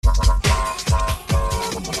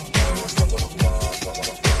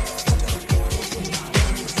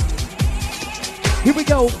Here we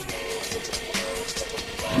go.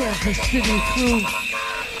 Kansas City crew.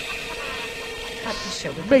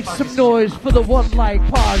 Make some noise for the one like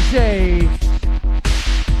Page.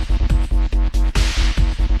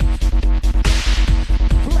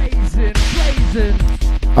 Blazing.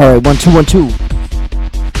 All right, 1 2 1 2.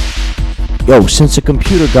 Yo, since the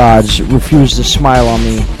computer gods refuse to smile on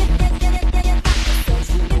me,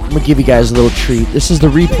 I'm gonna give you guys a little treat. This is the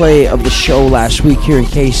replay of the show last week here in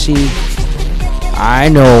KC. I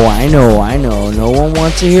know. No one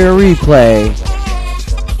wants to hear a replay.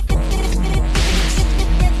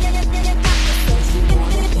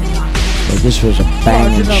 But this was a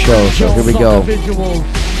banging show, so here we go.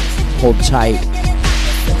 Hold tight.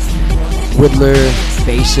 Whittler,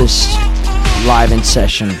 bassist, live in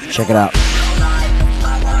session. Check it out.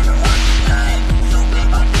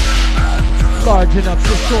 Large enough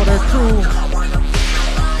disorder crew.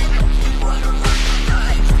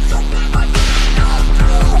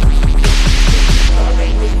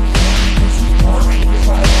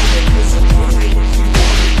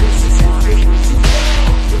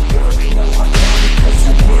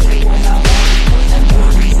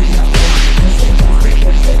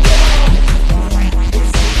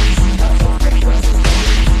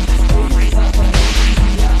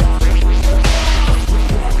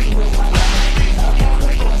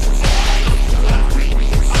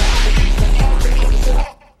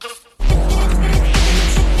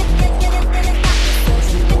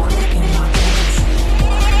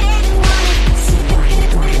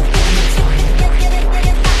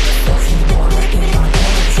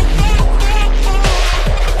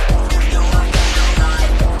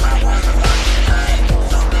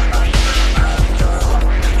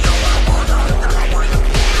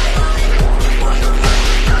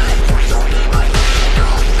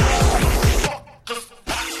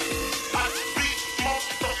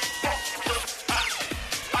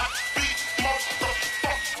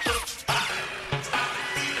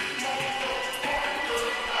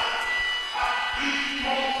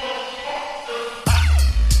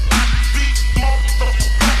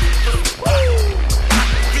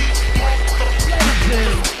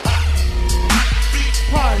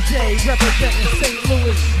 Representing St.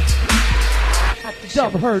 Louis,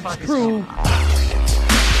 Dub Hertz crew.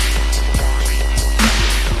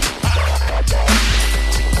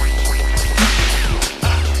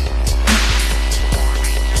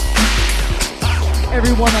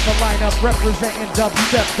 Everyone on the lineup representing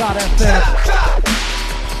dubstep.fm.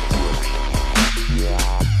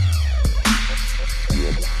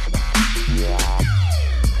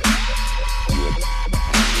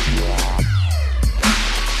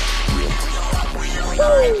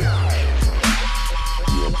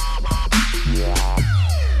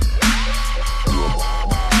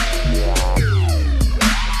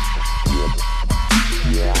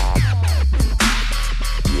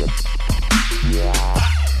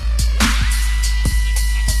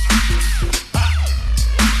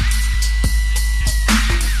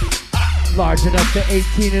 Large enough to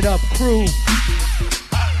 18 it up crew.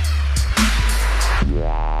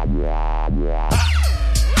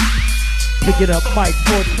 Pick it up, Mike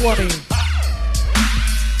 420.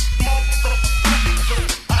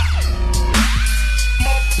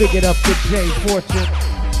 Pick it up to Jay Fortune.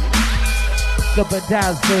 The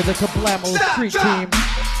Bedazzler, the Kablamo Street Team.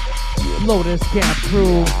 Lotus Camp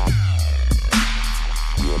crew.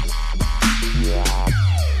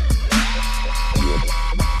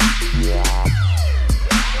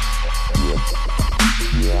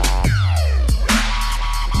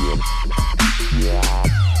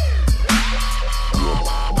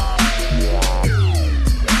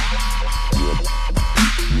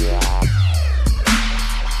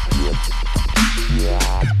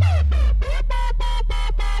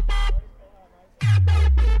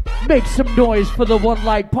 Make some noise for the one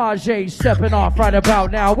like Page stepping off right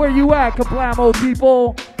about now. Where you at, Kablamo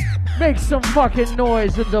people? Make some fucking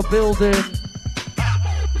noise in the building.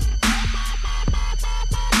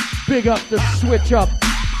 Big up the switch up.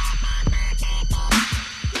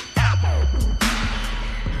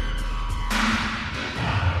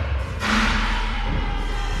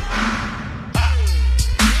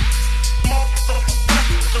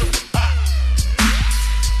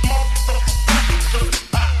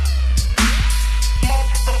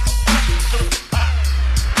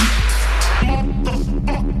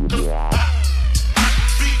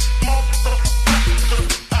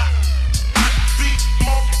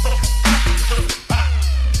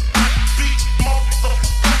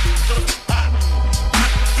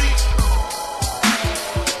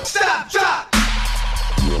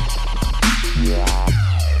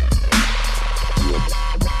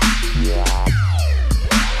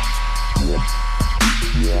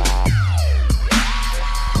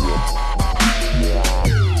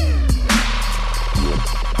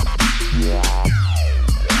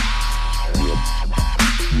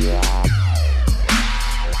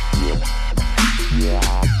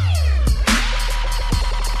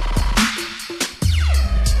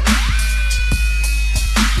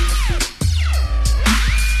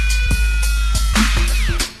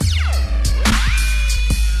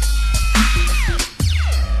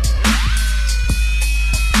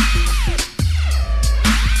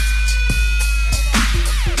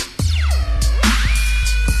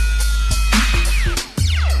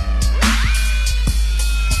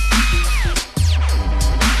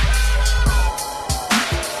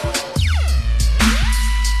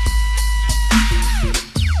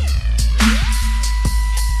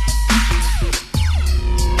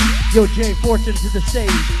 Yo, Jay Fortune to the stage.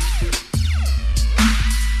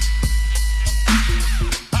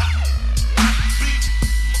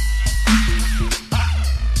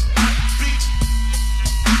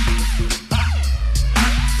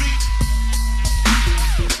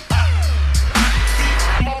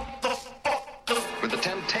 With the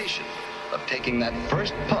temptation of taking that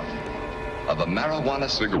first puff of a marijuana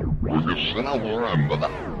cigarette.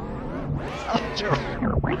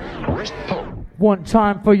 First puff. One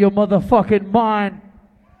time for your motherfucking mind.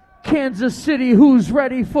 Kansas City, who's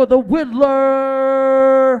ready for the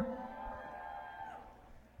Whittler?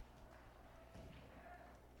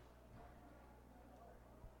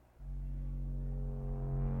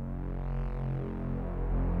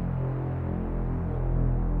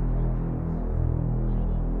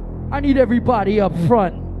 I need everybody up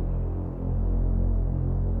front.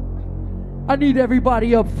 I need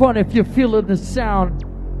everybody up front if you're feeling the sound.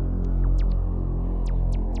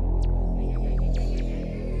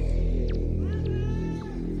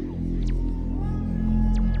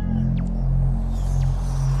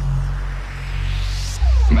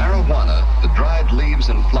 Marijuana, the dried leaves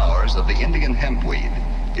and flowers of the Indian hempweed,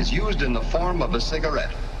 is used in the form of a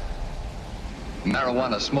cigarette.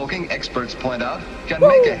 Marijuana smoking, experts point out, can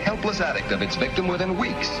make a helpless addict of its victim within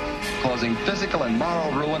weeks, causing physical and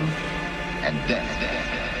moral ruin and death.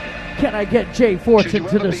 Can I get Jay Fortune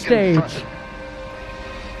to the stage?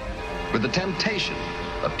 With the temptation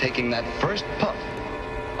of taking that first puff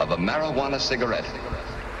of a marijuana cigarette,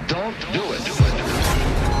 don't do it.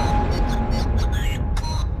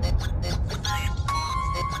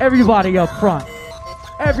 Everybody up front.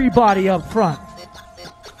 Everybody up front.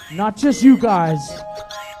 Not just you guys.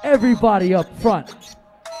 Everybody up front.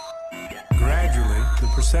 Gradually, the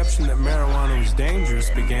perception that marijuana was dangerous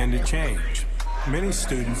began to change. Many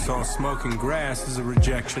students saw smoking grass as a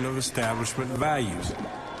rejection of establishment values,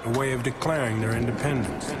 a way of declaring their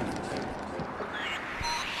independence.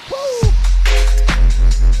 Woo!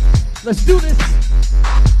 Let's do this.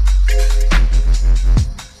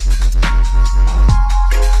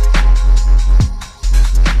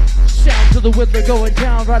 Shout to the Whittler going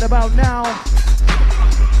down right about now.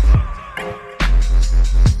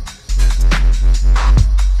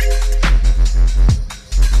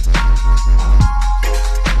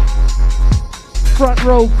 Front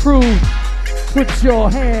row crew, put your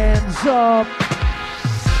hands up.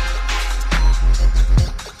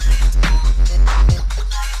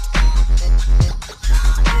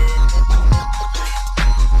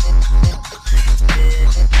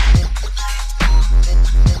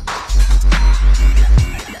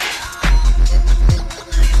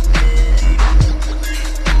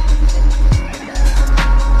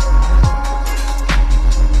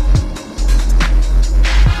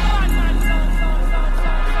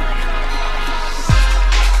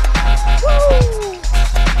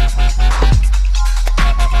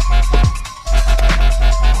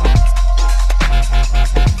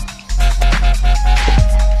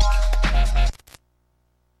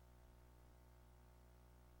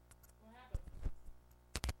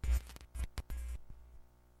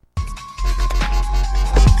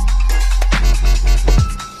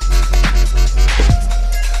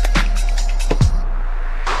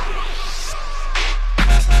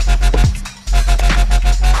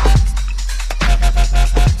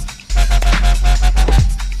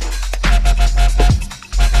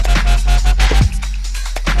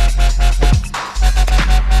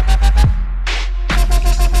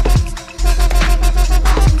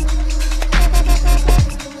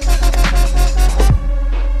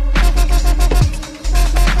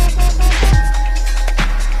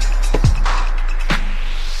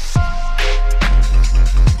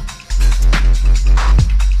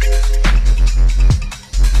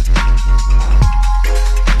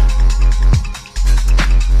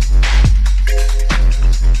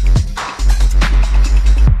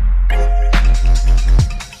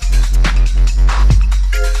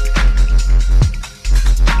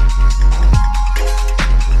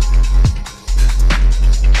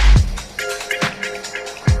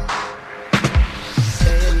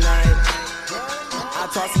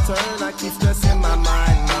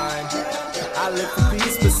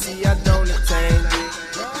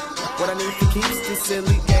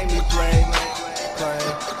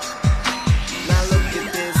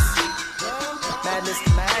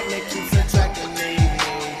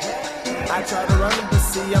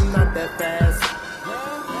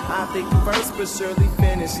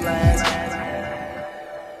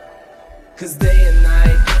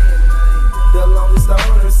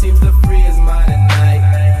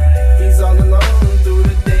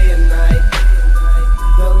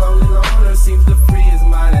 Seems the free as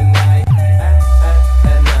mine at night.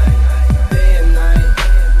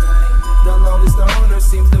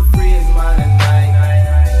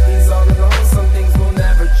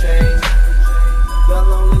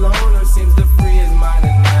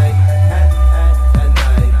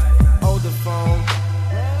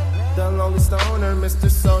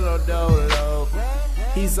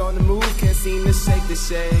 He's on the move, can't seem to shake the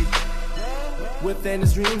shade. Within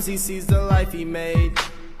his dreams, he sees the life he made.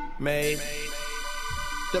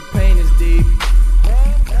 The pain is deep.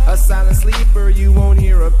 A silent sleeper, you won't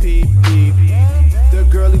hear a peep, peep. The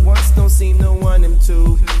girl he wants don't seem to want him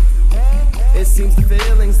to. It seems the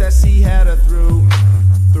feelings that she had her through.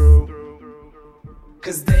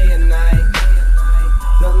 Cause day and night,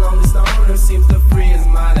 the lonely stoner seems to free his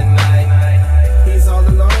mind at night. He's all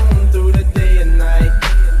alone through the day and night.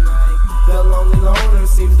 The lonely loner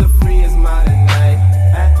seems to free his mind at night.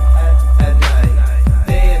 At night,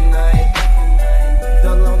 day and night.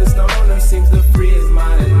 The lonely stoner seems to free his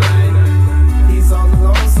mind at night. He's all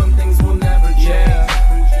alone, some things will never change.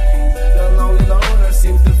 The lonely loner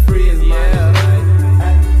seems to free his mind at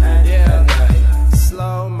night. At night.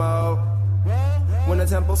 Slow-mo. When the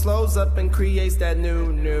tempo slows up and creates that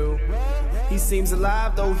new. He seems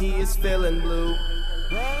alive though he is feeling blue.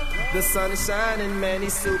 The sun is shining, man,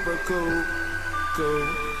 he's super cool.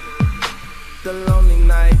 The lonely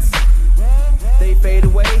nights, they fade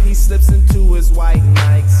away, he slips into his white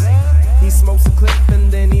nights. He smokes a clip and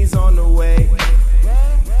then he's on the way.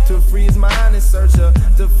 To free his mind and searcher,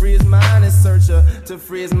 to free his mind and searcher, to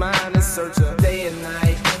free his mind and searcher. Day and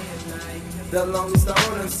night, the lonely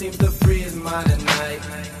stoner seems to free his mind at night.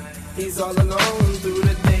 He's all alone through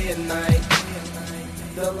the day and night.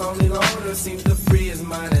 The lonely loner seems to free his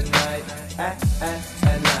mind at night. At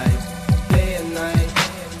night, day and night.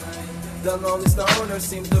 The lonely stoner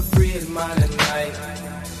seems to free his mind at night.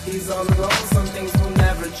 He's all alone, some things will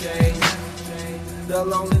never change. The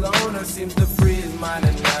lonely loner seems to free his mind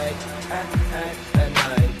at night. At night.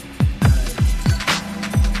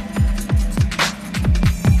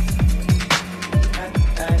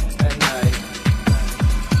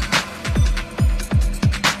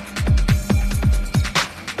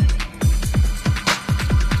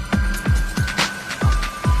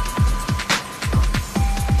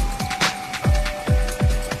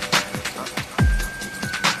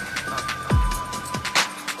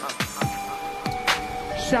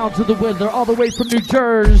 Shout to the Whittler all the way from New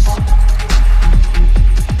Jersey.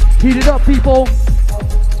 Heat it up, people.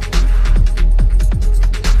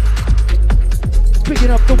 Picking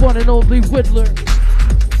up the one and only Whittler.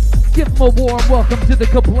 Give him a warm welcome to the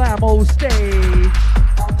Kablamo stage.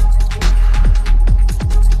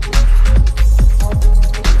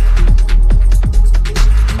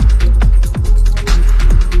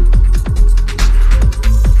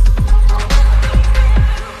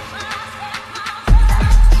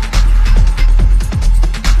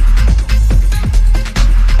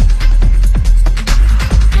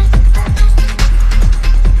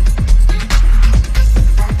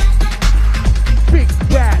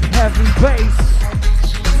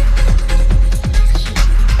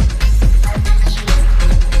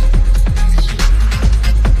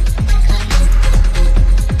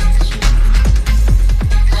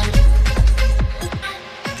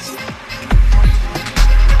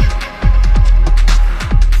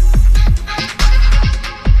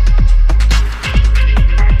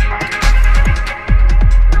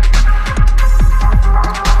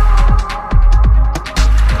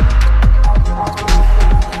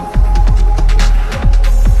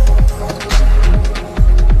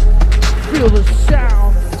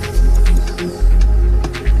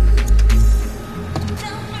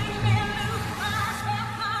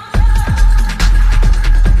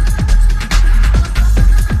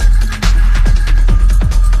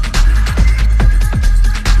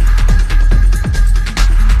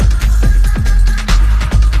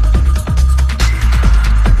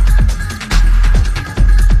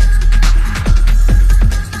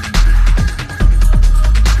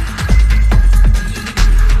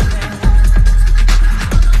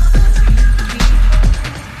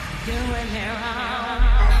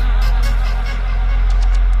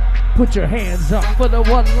 Put your hands up for the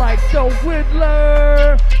one like the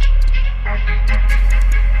Whittler.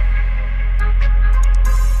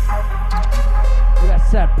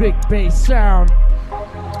 That's that big bass sound.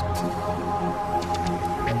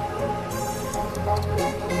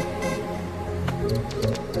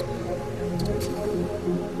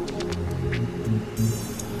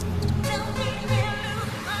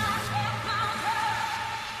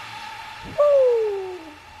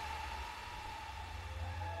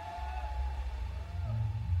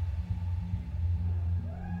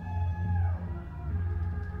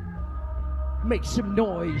 Make some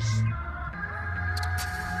noise.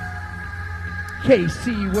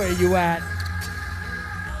 KC, where you at?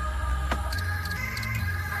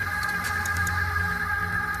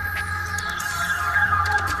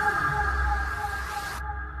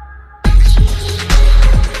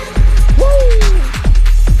 Woo!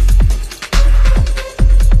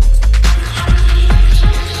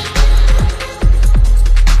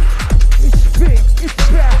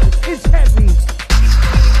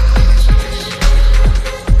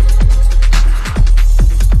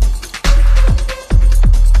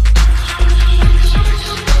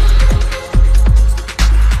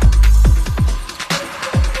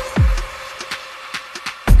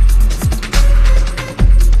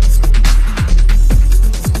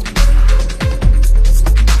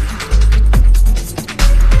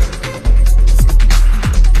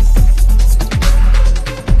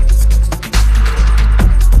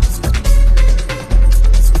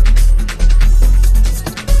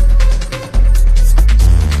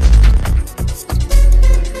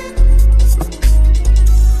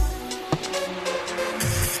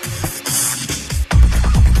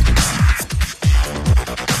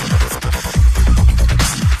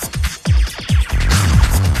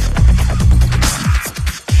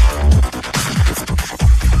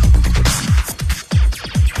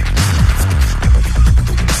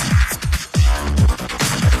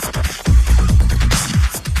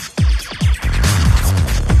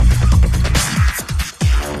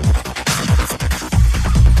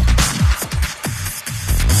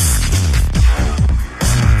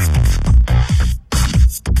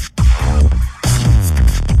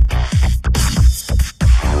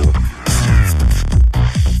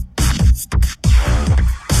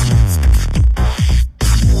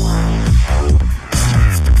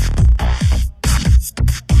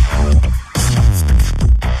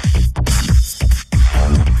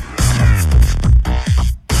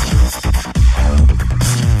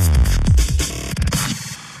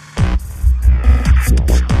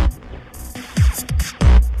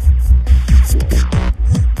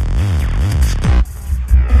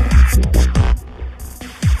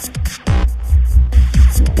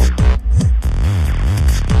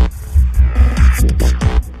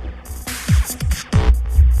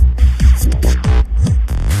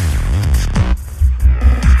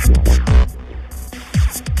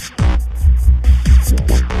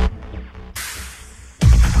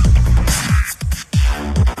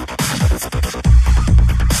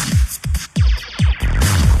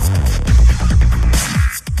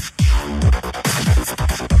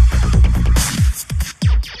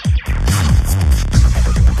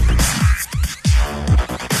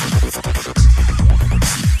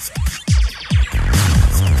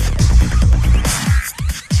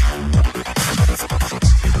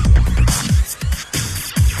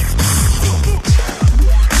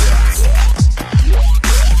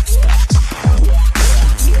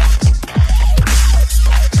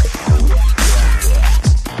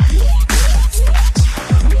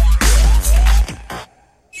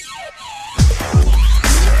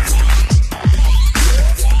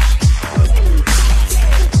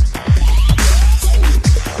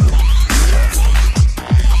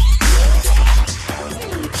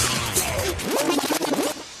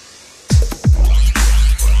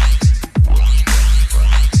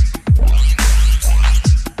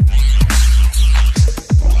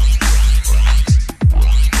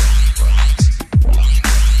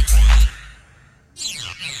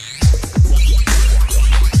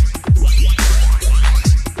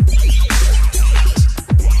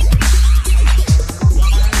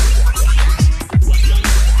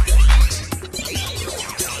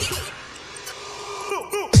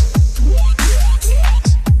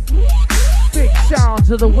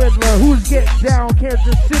 of the Whittler. Who's getting down,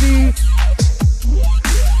 Kansas City?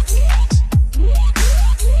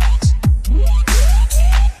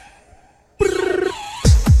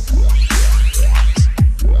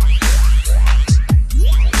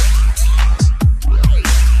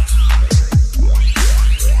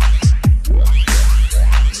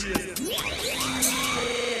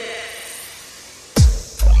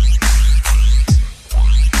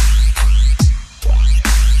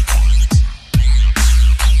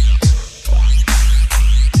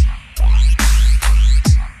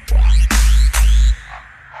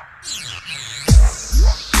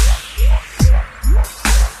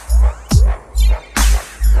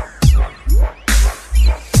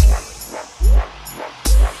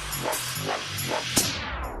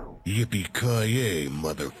 Yippee-ki-yay,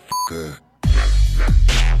 motherfucker.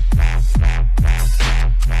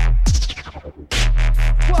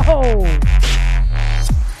 Whoa!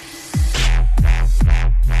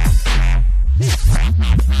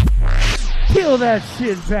 Peel that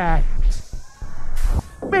shit back.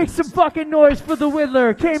 Make some fucking noise for the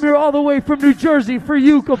Whittler. Came here all the way from New Jersey for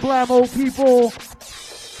you, Kablamo people.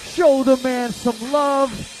 Show the man some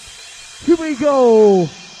love. Here we go.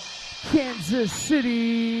 Kansas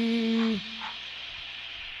City.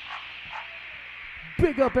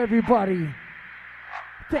 Big up everybody.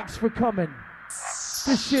 Thanks for coming.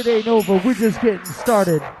 This shit ain't over. We're just getting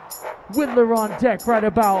started. Whittler on deck right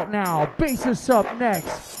about now. Bassist up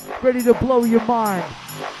next. Ready to blow your mind.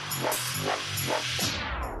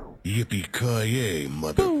 Yippee-ki-yay,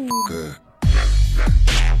 motherfucker.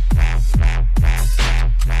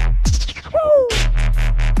 Woo!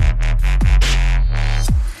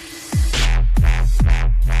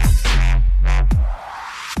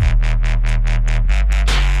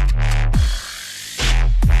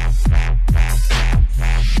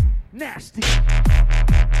 Nasty.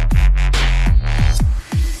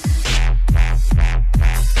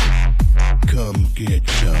 Come get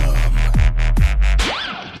some.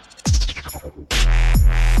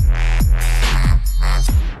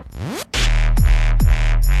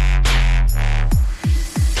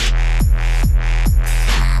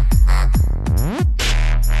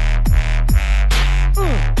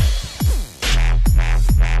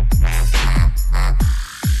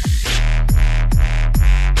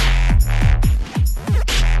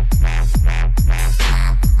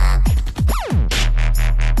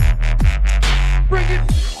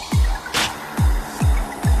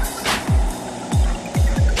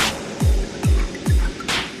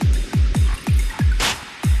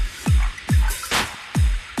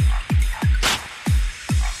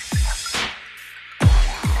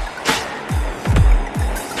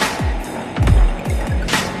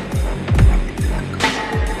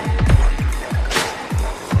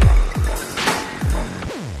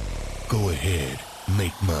 Go ahead,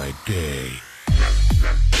 make my day.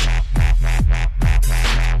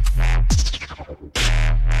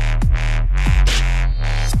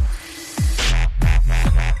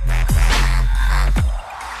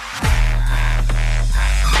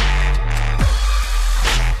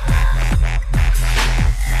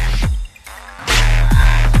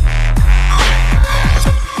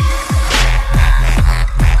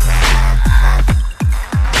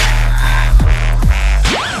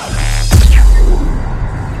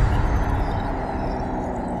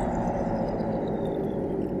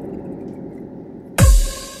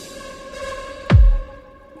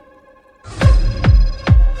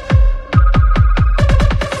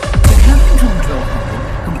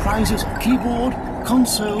 Keyboard,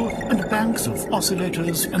 console, and banks of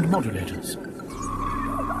oscillators and modulators.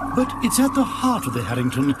 But it's at the heart of the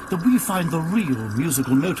Harrington that we find the real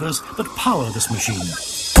musical motors that power this machine.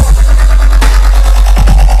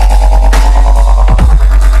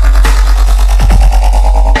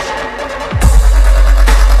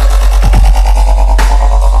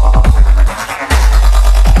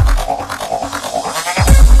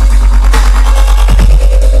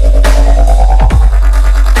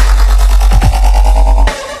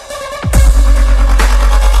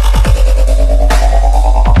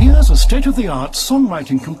 State-of-the-art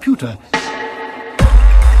songwriting computer.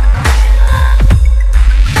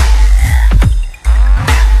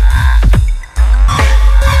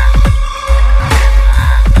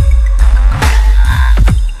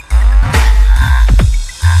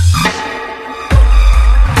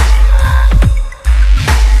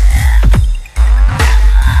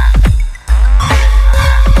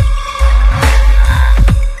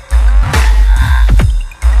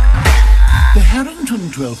 The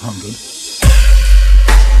Harrington 1200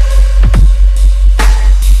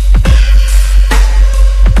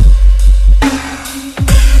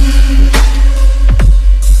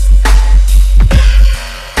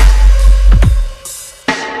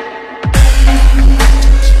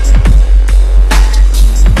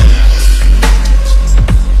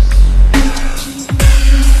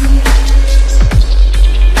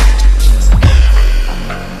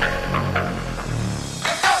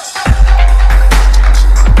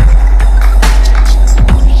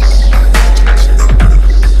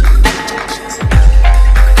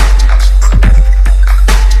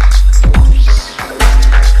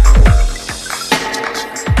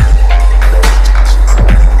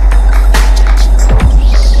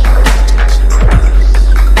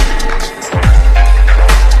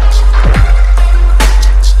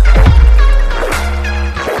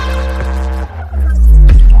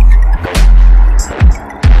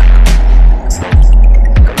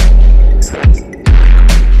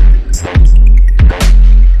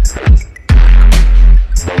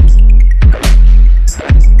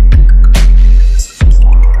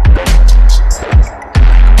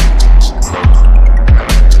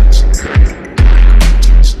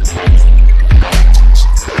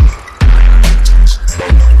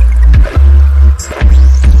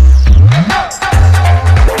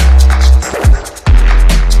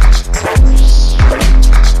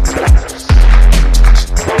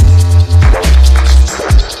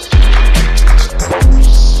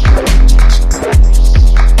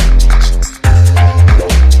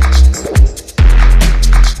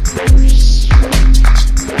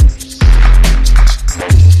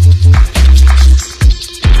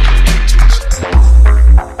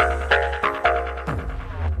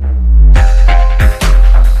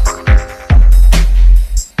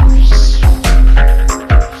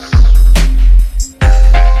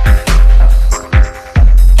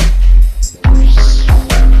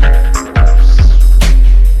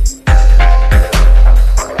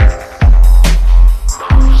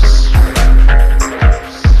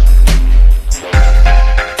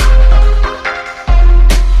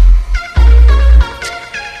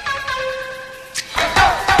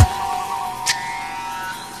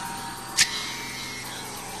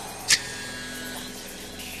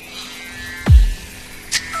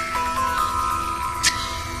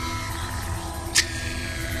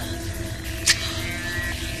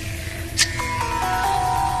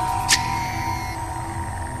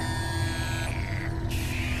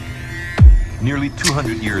 Nearly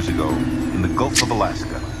 200 years ago, in the Gulf of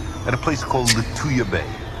Alaska, at a place called Lituya Bay,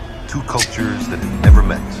 two cultures that had never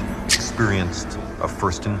met experienced a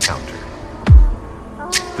first encounter.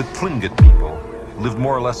 The Tlingit people lived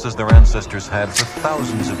more or less as their ancestors had for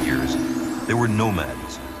thousands of years. They were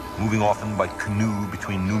nomads, moving often by canoe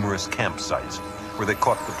between numerous campsites, where they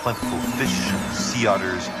caught the plentiful fish and sea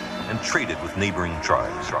otters and traded with neighboring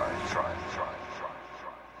tribes.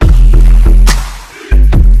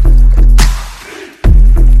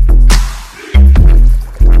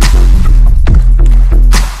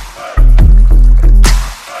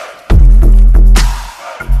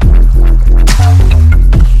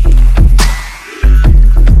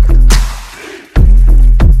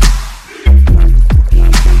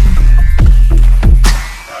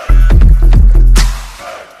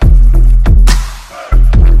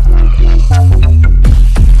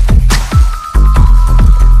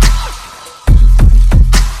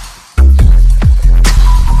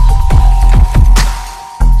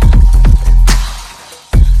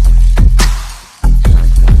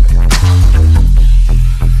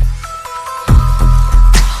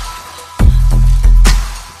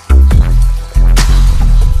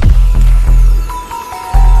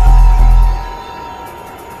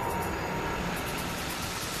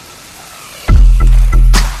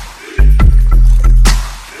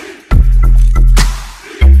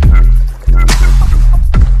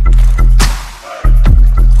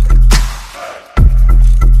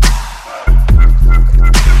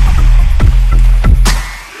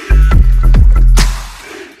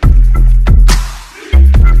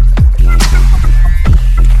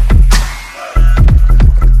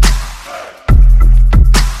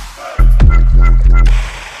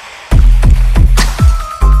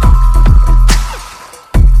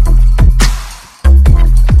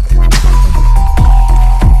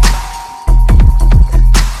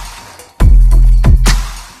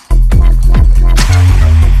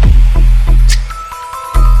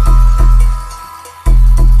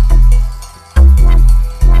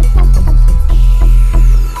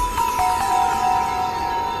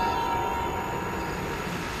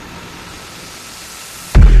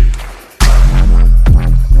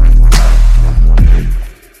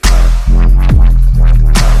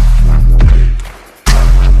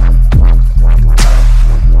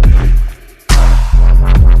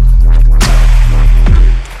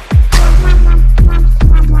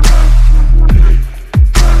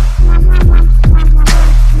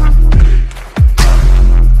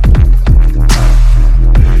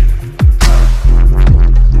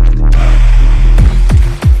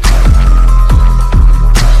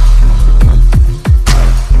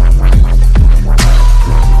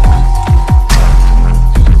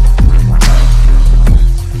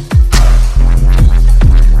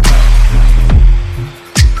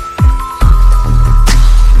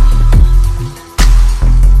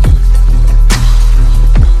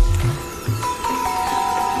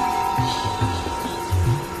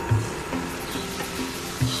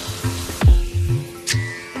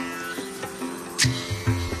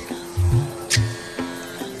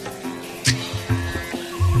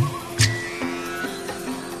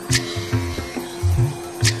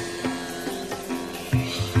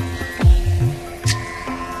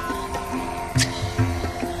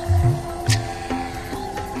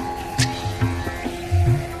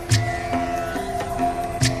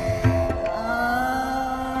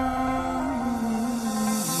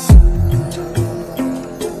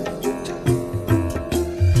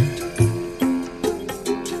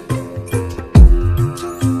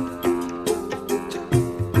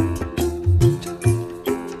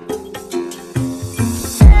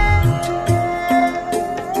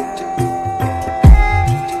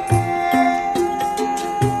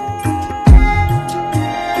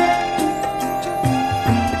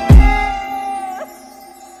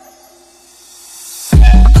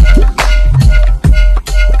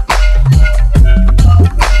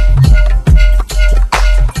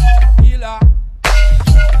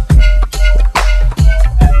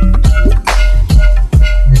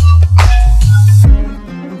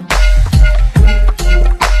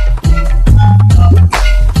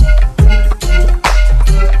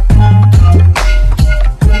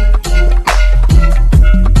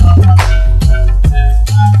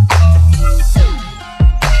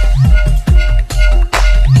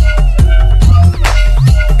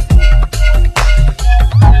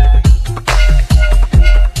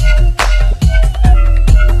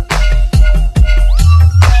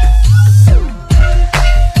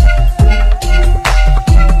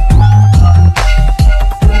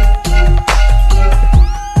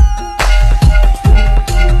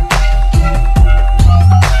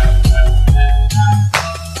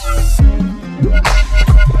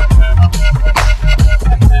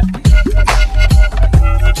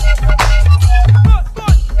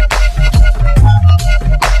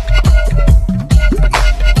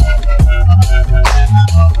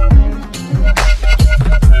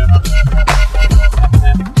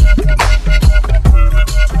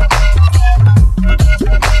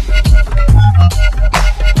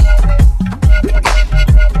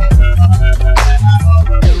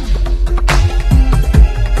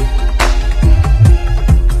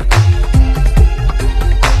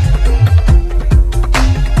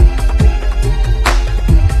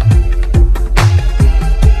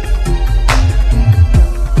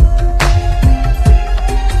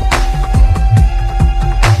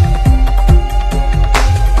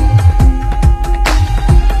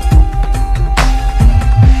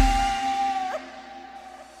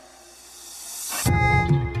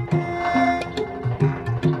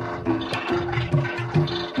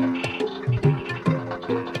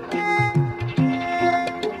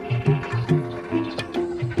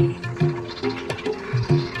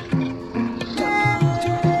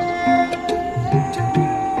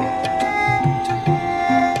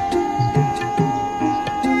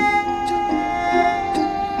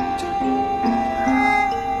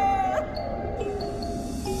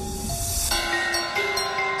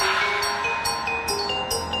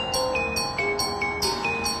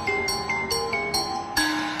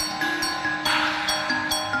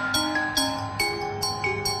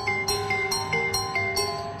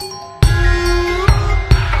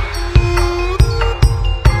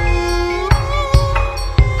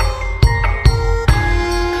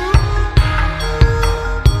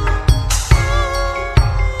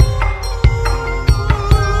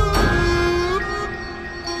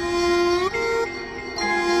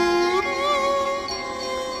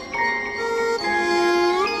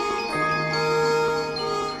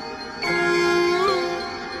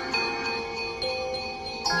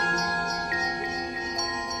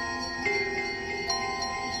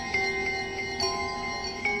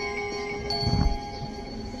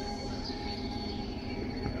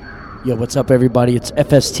 Yo, what's up, everybody? It's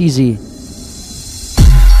FSTZ.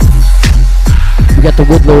 We got the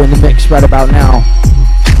Whittler in the mix right about now.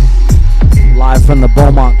 Live from the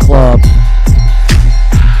Beaumont Club.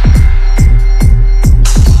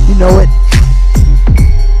 You know it.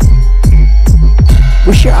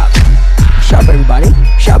 What's up? What's up, everybody?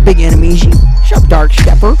 What's up, Big Enemies? What's up, Dark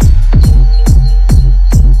Stepper?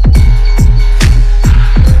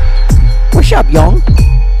 What's up, Young?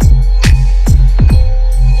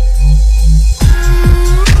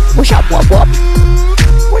 What's up, Wub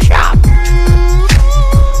Wub? What's up?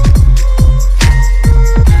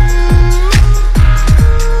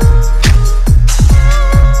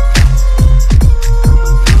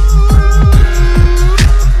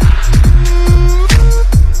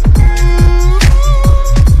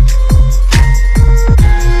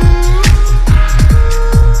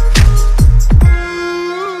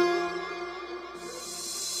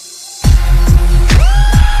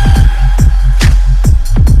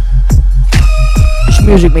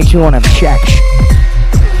 Music makes me want to have sex.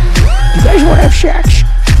 You guys want to have sex?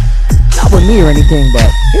 Not with me or anything, but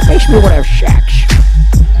it makes me want to have sex.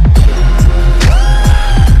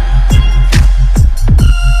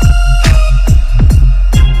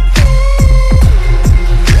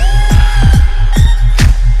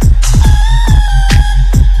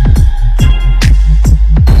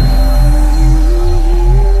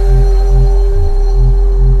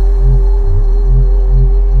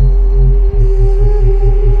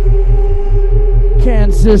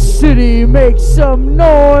 Kansas City, make some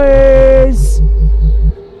noise!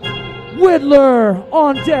 Whittler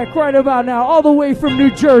on deck right about now, all the way from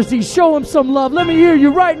New Jersey. Show him some love. Let me hear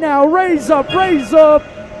you right now. Raise up, raise up.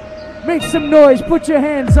 Make some noise. Put your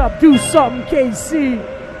hands up. Do something,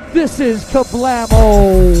 KC. This is Kablamo.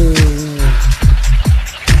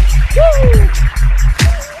 Woo!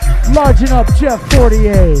 Largen up Jeff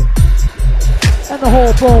Fortier and the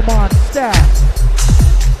whole Beaumont staff.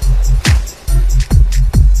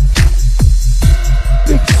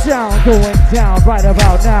 Big sound going down right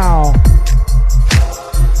about now.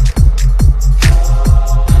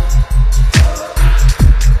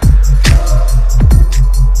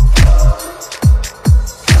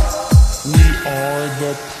 We are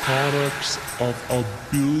the products of a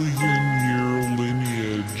billion-year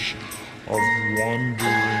lineage of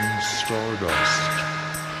wandering stardust.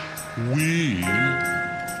 We,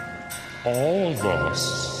 all of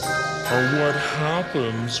us, are what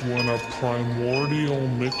happens when a primordial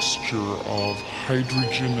mixture of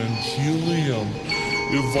hydrogen and helium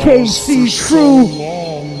evolves KC for so Crew.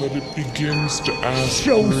 long that it begins to ask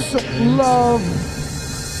Show for some attention. love.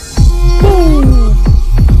 Boom!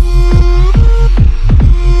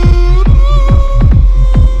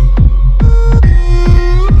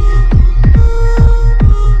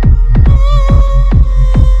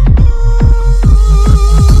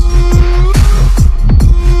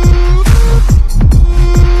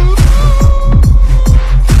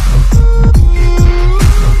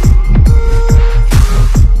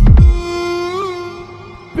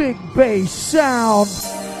 Bass sound.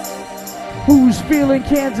 Who's feeling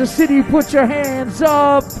Kansas City? Put your hands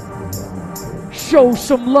up. Show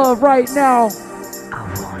some love right now.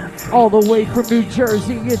 All the way from New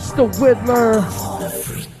Jersey, it's the Whittler.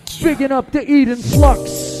 Bigging up the Eden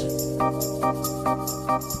Flux.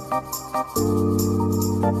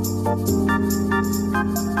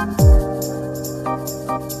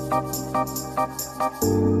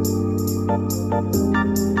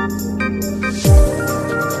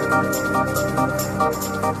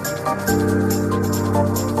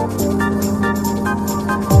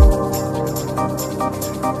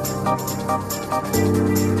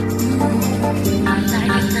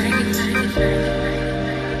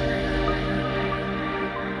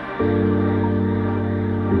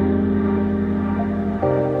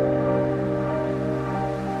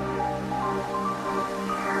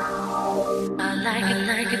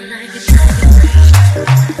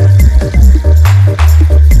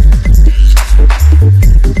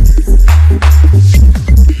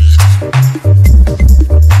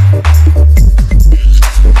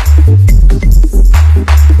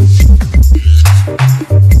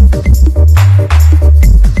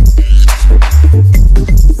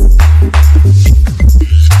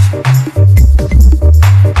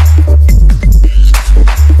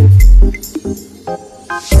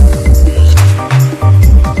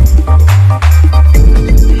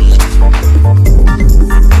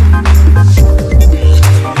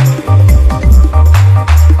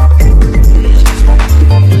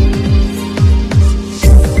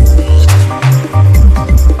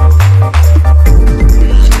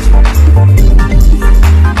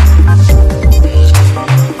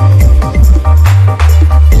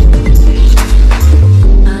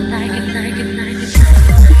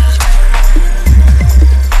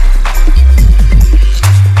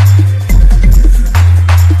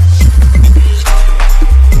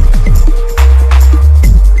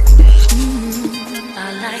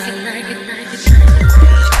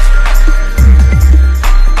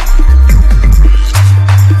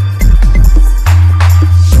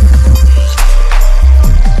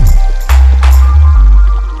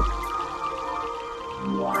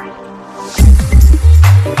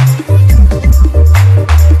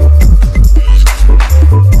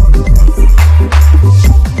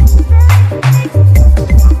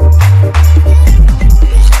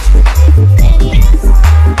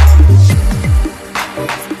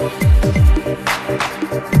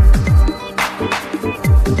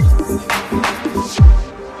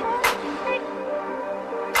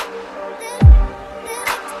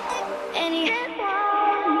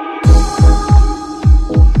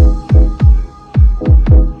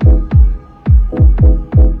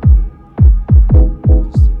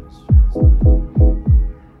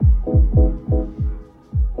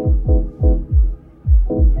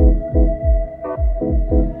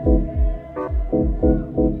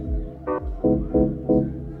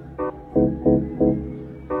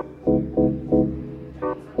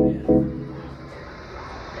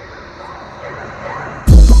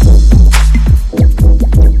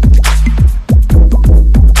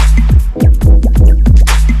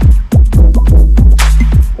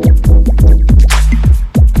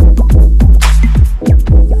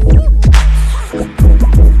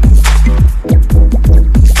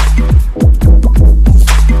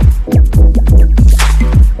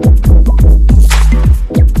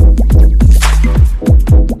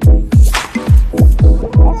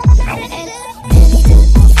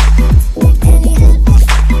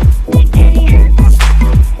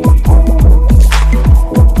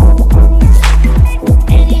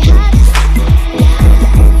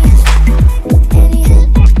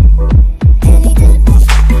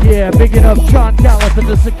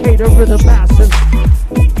 cater for the masses.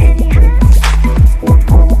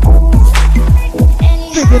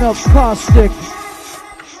 Picking up Caustic,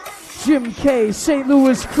 Jim K, St.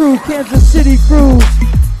 Louis crew, Kansas City crew,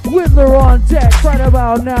 Whittler on deck right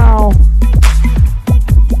about now.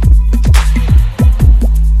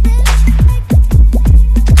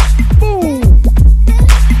 Boom!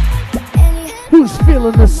 Who's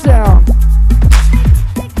feeling the sound?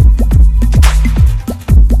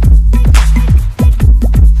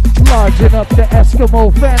 Lodging up the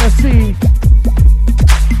Eskimo fantasy.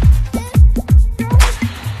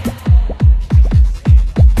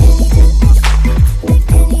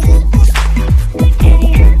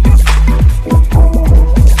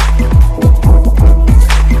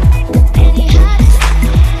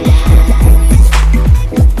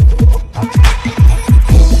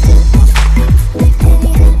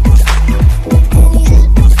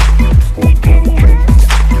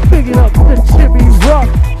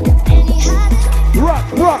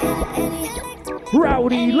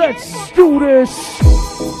 Rowdy, let's do this.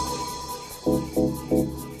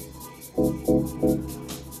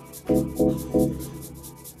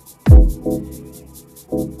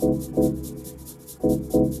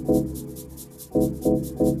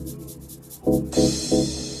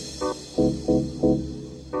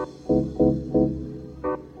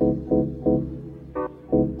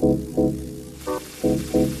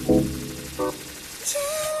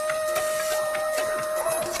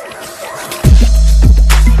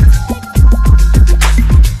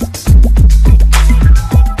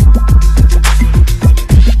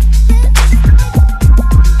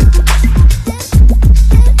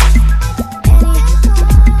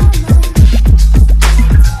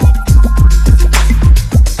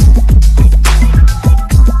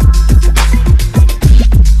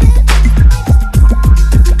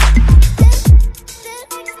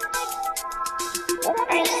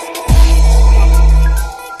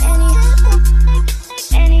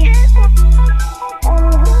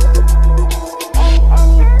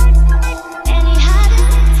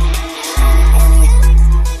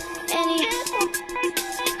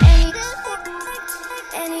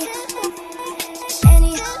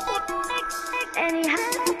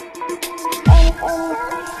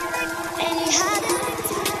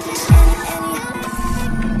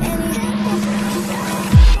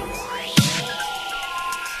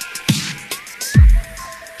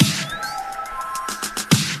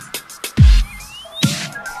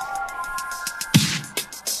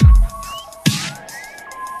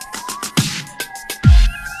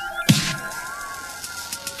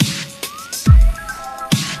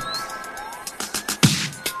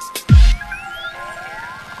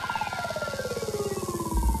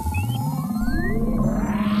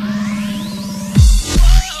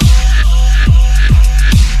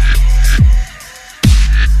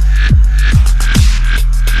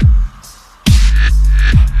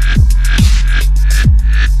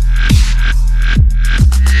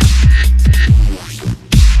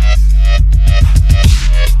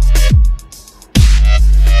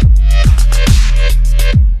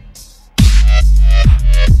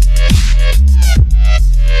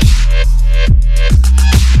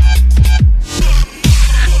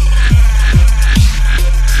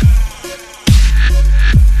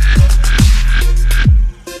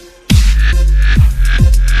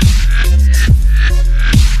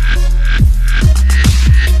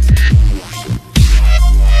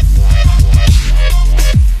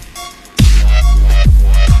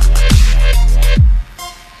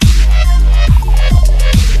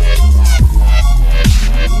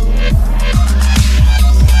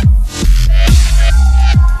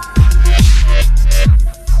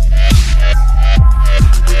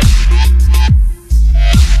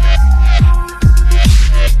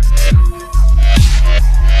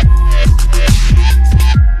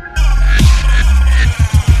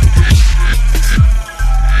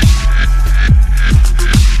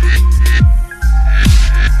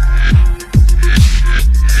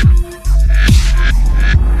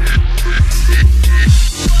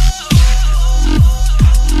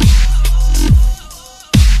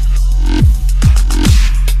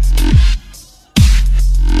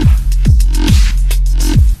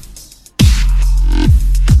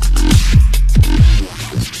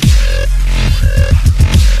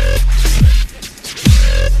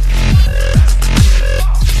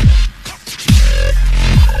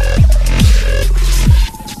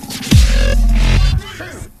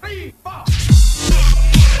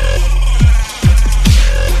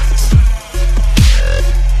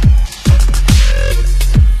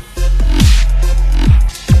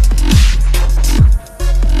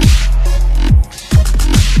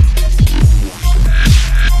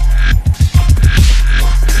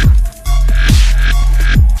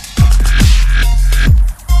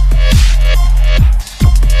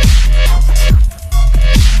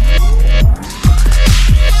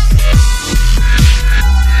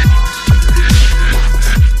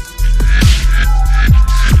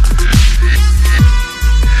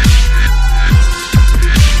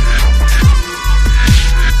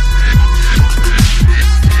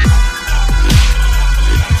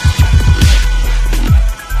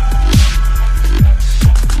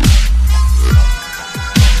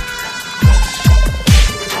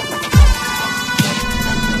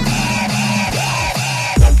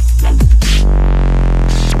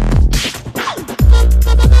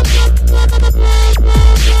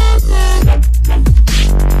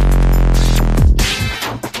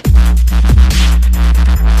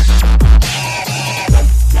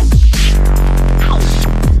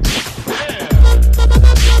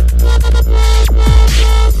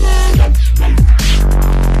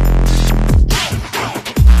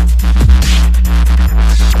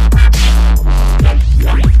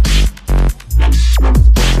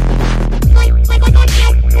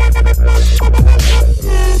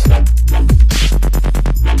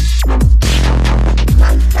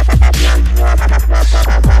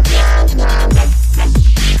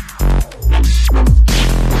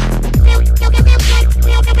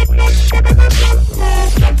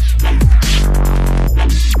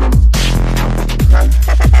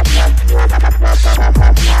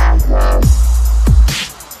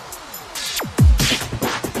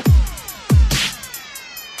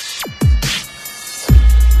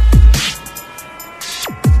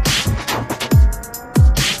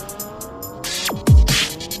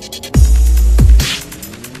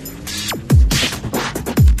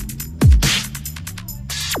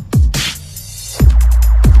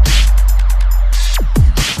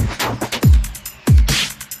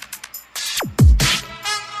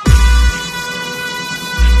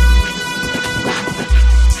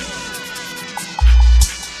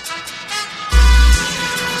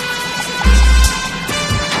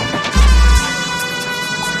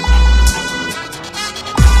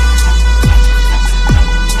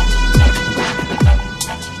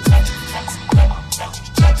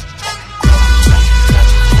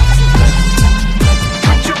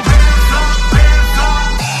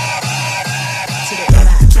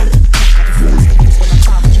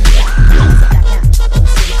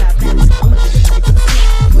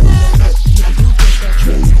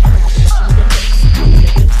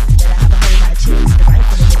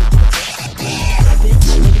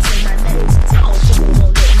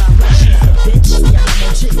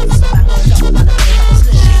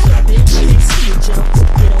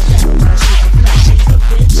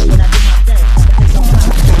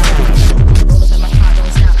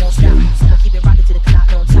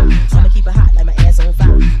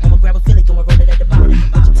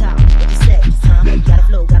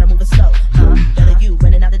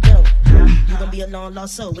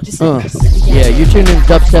 Yeah, you're tuned in to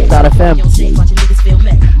dubstep.fm.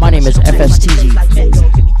 My name is FSTZ.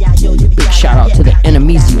 Big shout out to the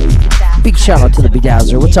Enemies. Big shout out to the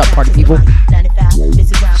Bedazzler. What's up, party people?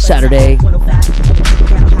 Saturday.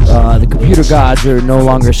 The computer gods are no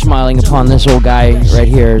longer smiling upon this old guy right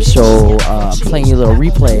here, so playing you a little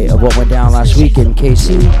replay of what went down last week in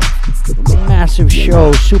KC. Massive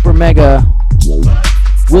show, super mega.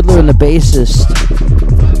 Whittler and the bassist.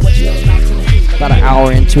 About an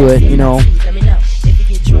hour into it, you know.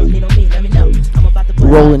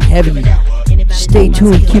 Rolling heavy. Stay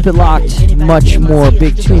tuned, keep it locked. Much more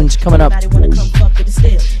big tunes coming up.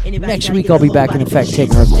 Next week I'll be back in effect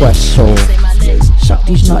taking requests, so suck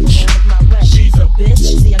these nuts. She's a bitch,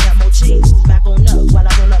 see I got more cheese. Back on up while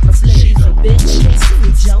I roll up my sleeves. She's a bitch, can't see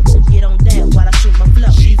me jump. Get on down while I shoot my flow.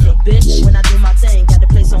 She's a bitch, when I do my thing, got the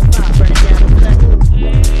place on fire, burn it down the flame.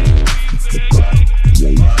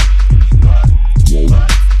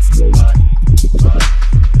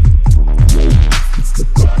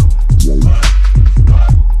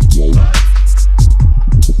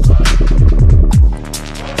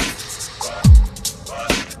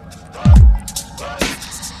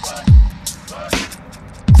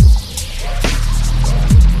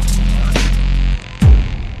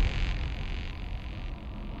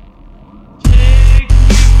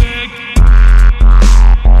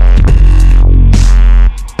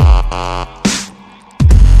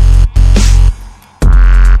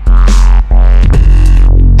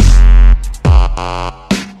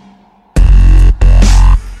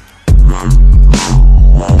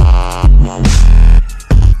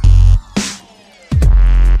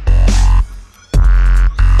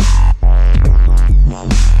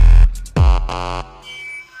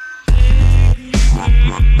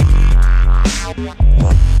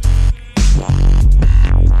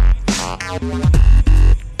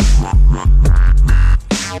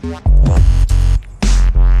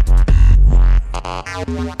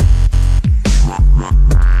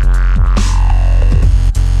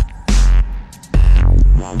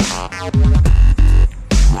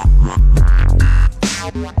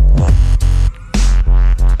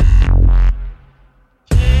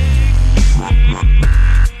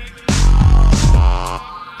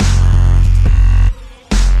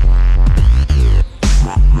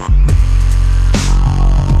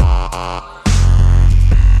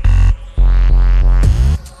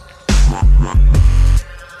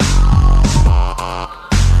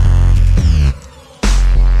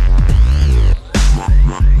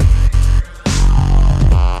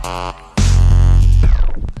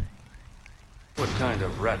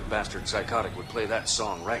 Psychotic would play that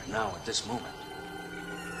song right now at this moment.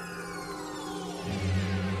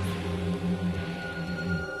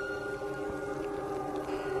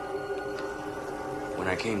 When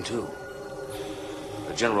I came to,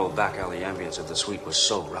 the general back alley ambience of the suite was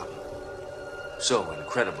so rotten, so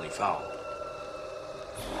incredibly foul.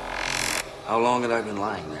 How long had I been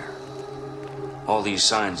lying there? All these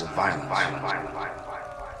signs of violence.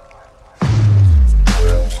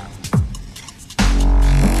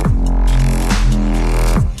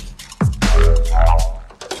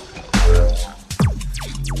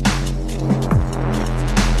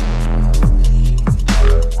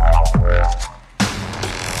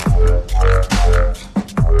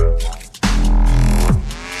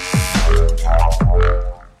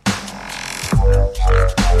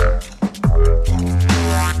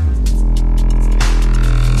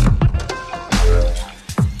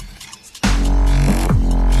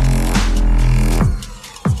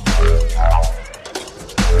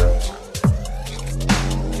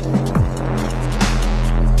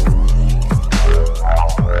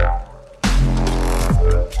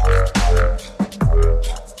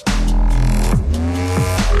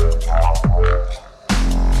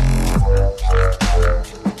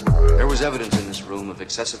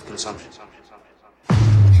 Excessive consumption.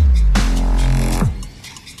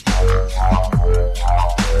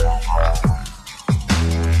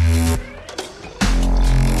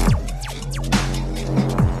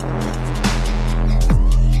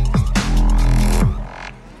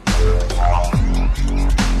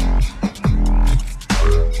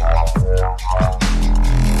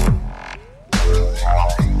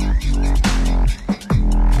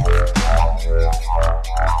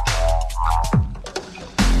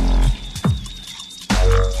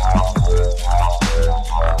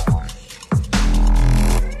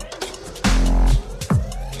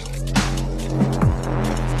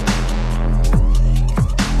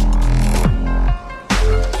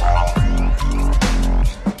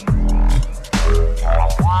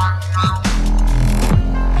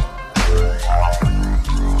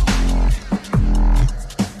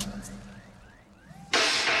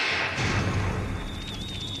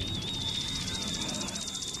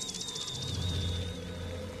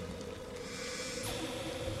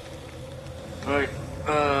 Right.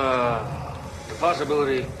 The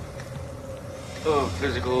possibility of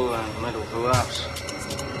physical and mental collapse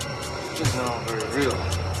is now very real.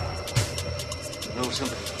 No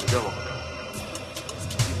sympathy for the devil.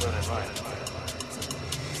 Keep that in mind.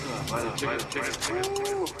 Buy the ticket.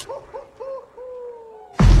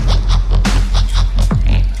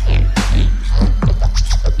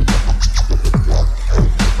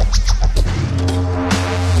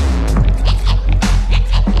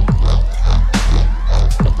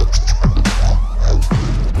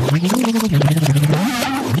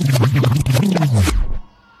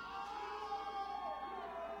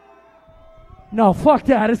 No, fuck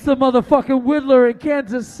that. It's the motherfucking Whittler in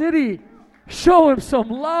Kansas City. Show him some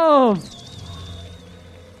love.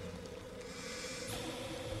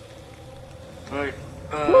 Right.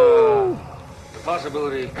 The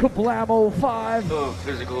possibility Kablamo 5 of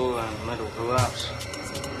physical and mental collapse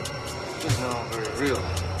is now very real.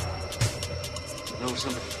 No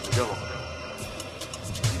sympathy for the devil.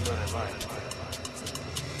 Keep that in mind.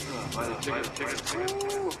 Buy the ticket.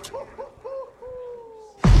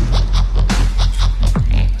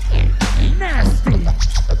 Nasty.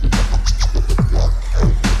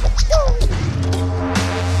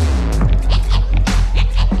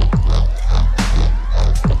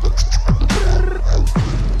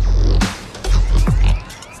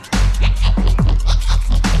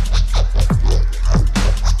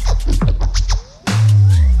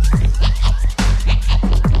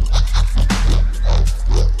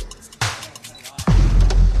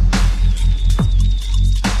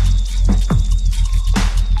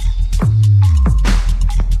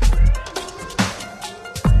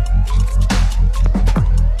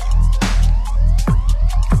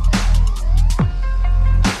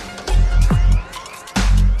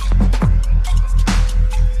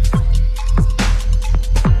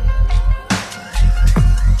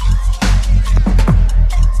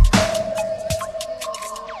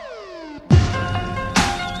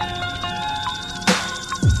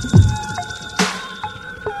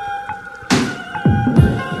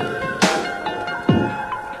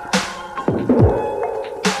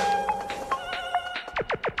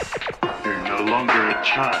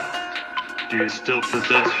 Still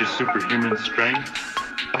possess your superhuman strength?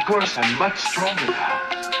 Of course, I'm much stronger now.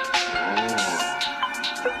 Oh.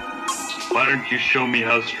 Why don't you show me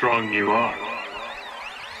how strong you are?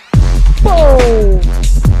 Boom!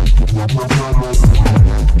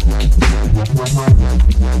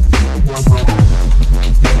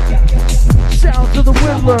 Sounds of the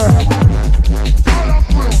Whittler.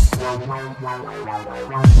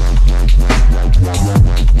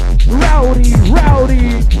 Rowdy,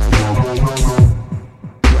 rowdy.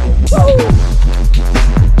 Woo!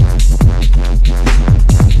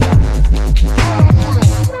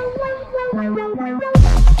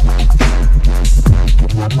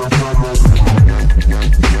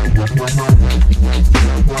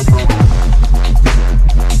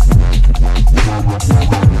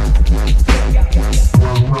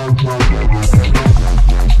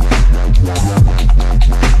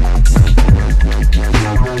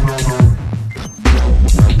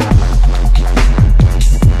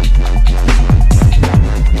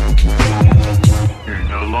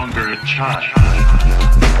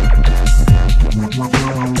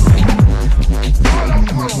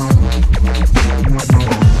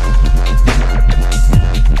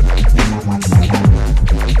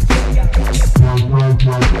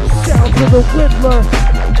 The Whittler.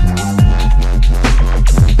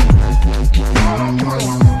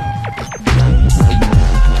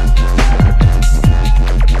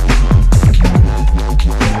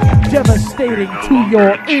 Devastating to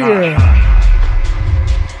your ear.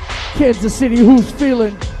 Kansas City, who's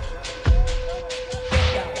feeling?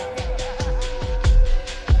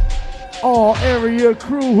 All area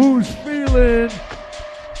crew, who's feeling?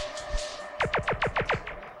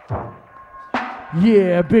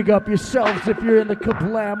 Yeah, big up yourselves if you're in the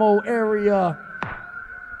Kablamo area.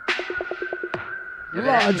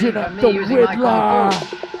 Lodging up the Whittler.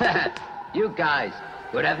 You guys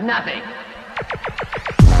would have nothing.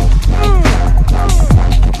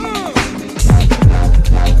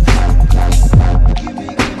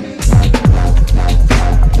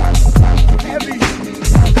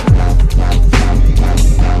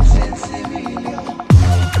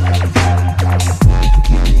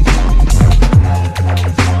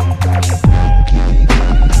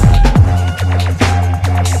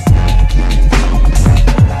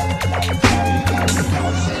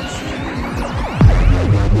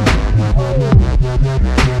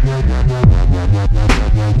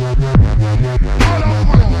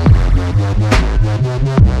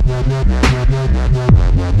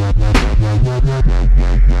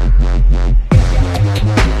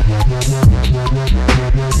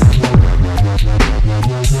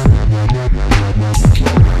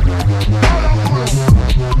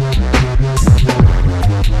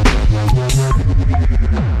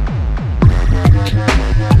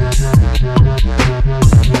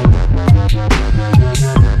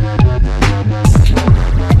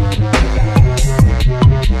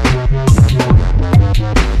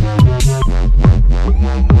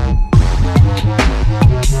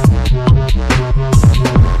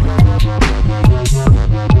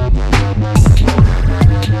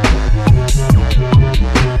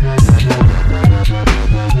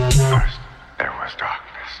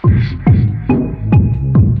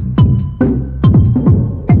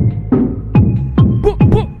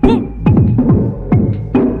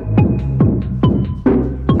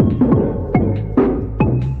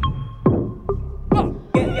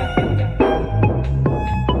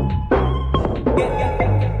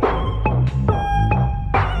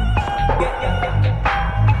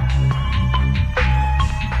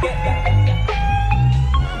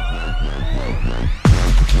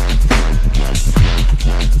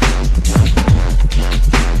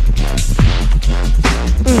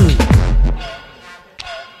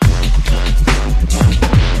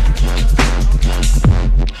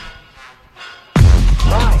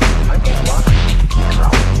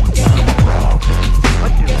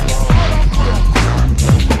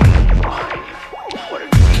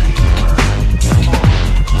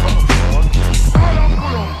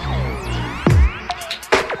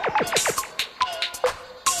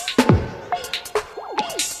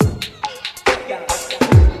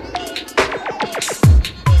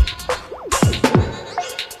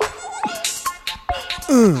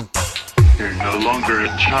 You're no longer a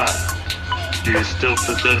child. Do you still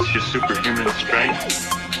possess your superhuman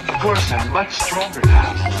strength? Of course, I'm much stronger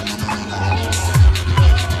now.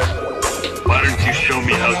 Why don't you show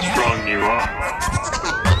me how strong you are?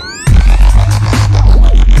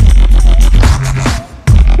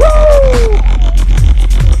 Woo!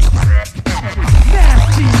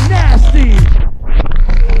 Nasty, nasty!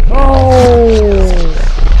 Oh!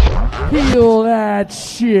 Peel that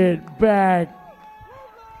shit back.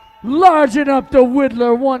 Largen up the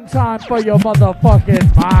Whittler one time for your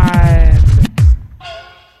motherfucking mind.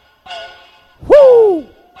 Woo!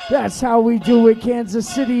 That's how we do it, Kansas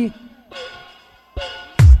City.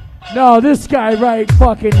 No, this guy right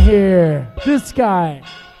fucking here. This guy.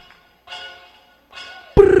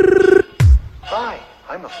 Hi,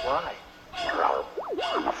 I'm a fly.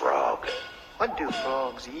 I'm a frog. What do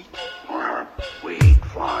frogs eat? We eat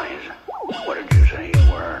flies. What did you say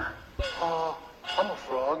you were? I'm a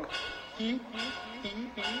frog.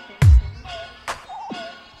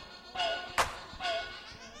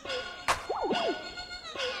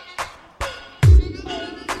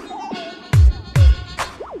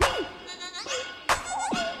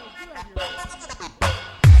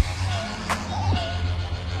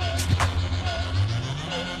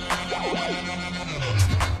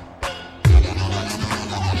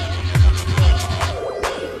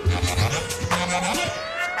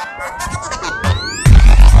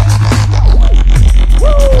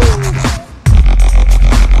 Woo!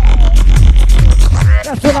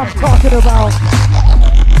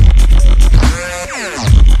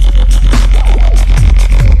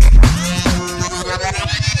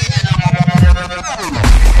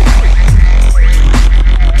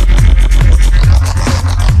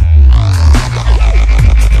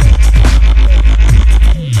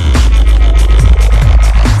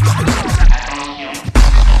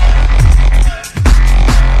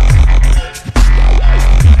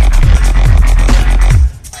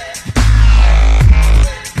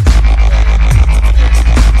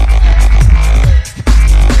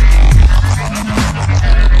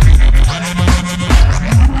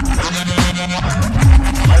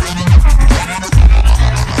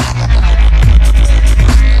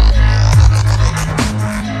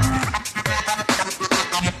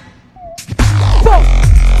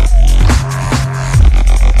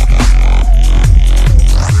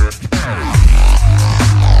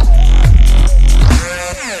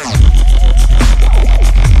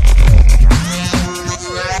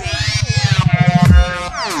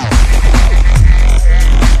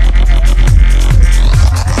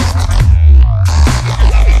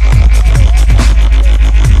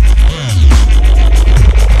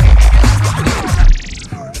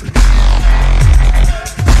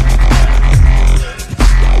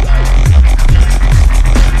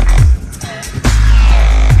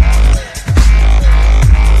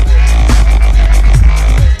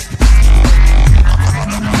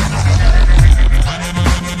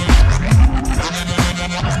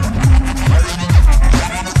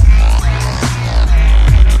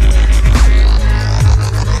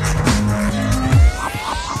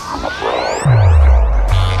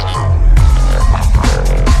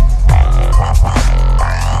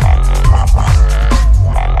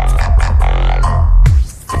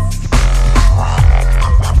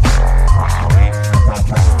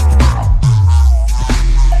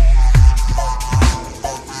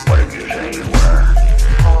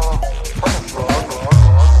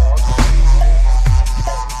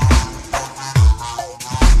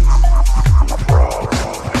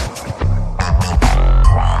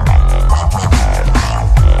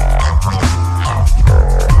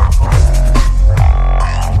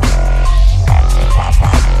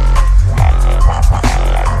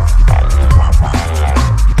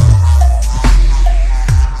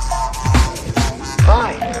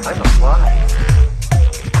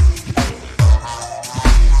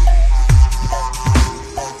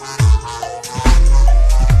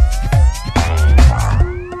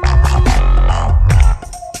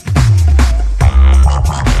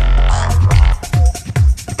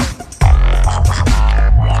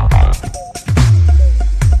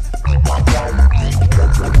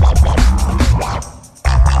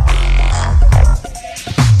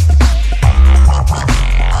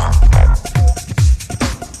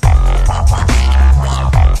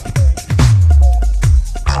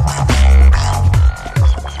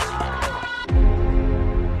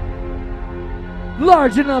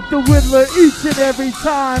 Charging up the Whittler each and every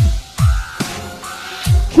time.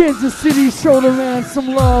 Kansas City, show the man some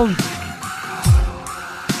love.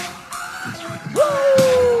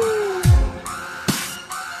 Woo!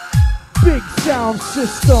 Big sound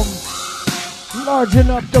system. Larging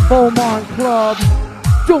up the Beaumont Club.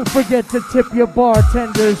 Don't forget to tip your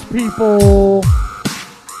bartenders, people.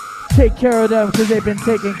 Take care of them because they've been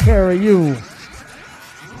taking care of you.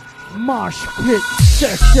 Mosh Pit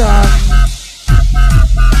Session.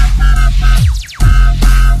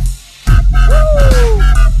 Woo!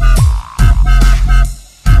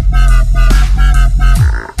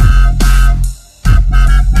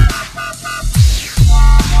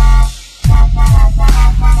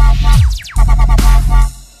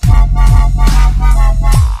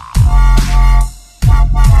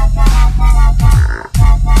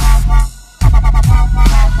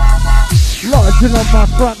 Larging up my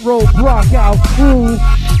front row block out crew.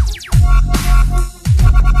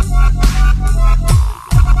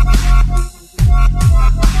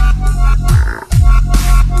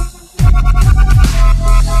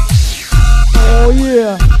 Oh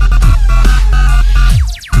yeah.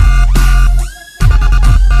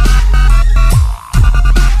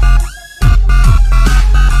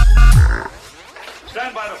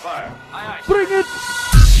 Stand by the fire. Aye, aye. Bring it.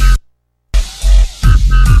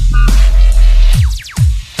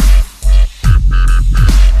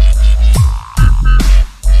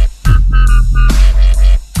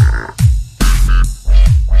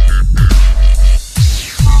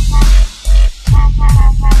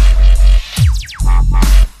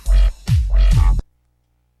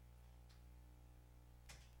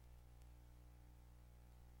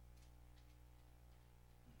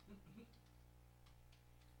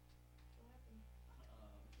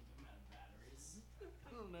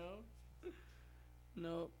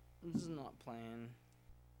 Nope, this is not playing.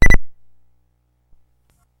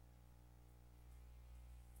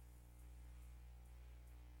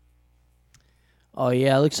 Oh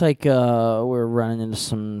yeah, it looks like we're running into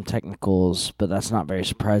some technicals, but that's not very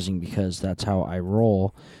surprising because that's how I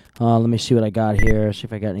roll. Let me see what I got here, see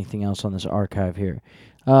if I got anything else on this archive here.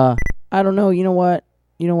 I don't know, you know what?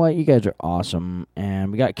 You guys are awesome.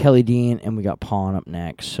 And we got Kelly Dean and we got Pawn up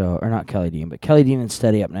next. So, or not Kelly Dean, but Kelly Dean and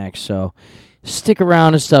Steady up next. So stick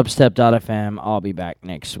around to Dubstep.fm. I'll be back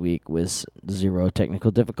next week with zero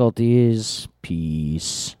technical difficulties.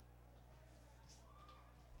 Peace.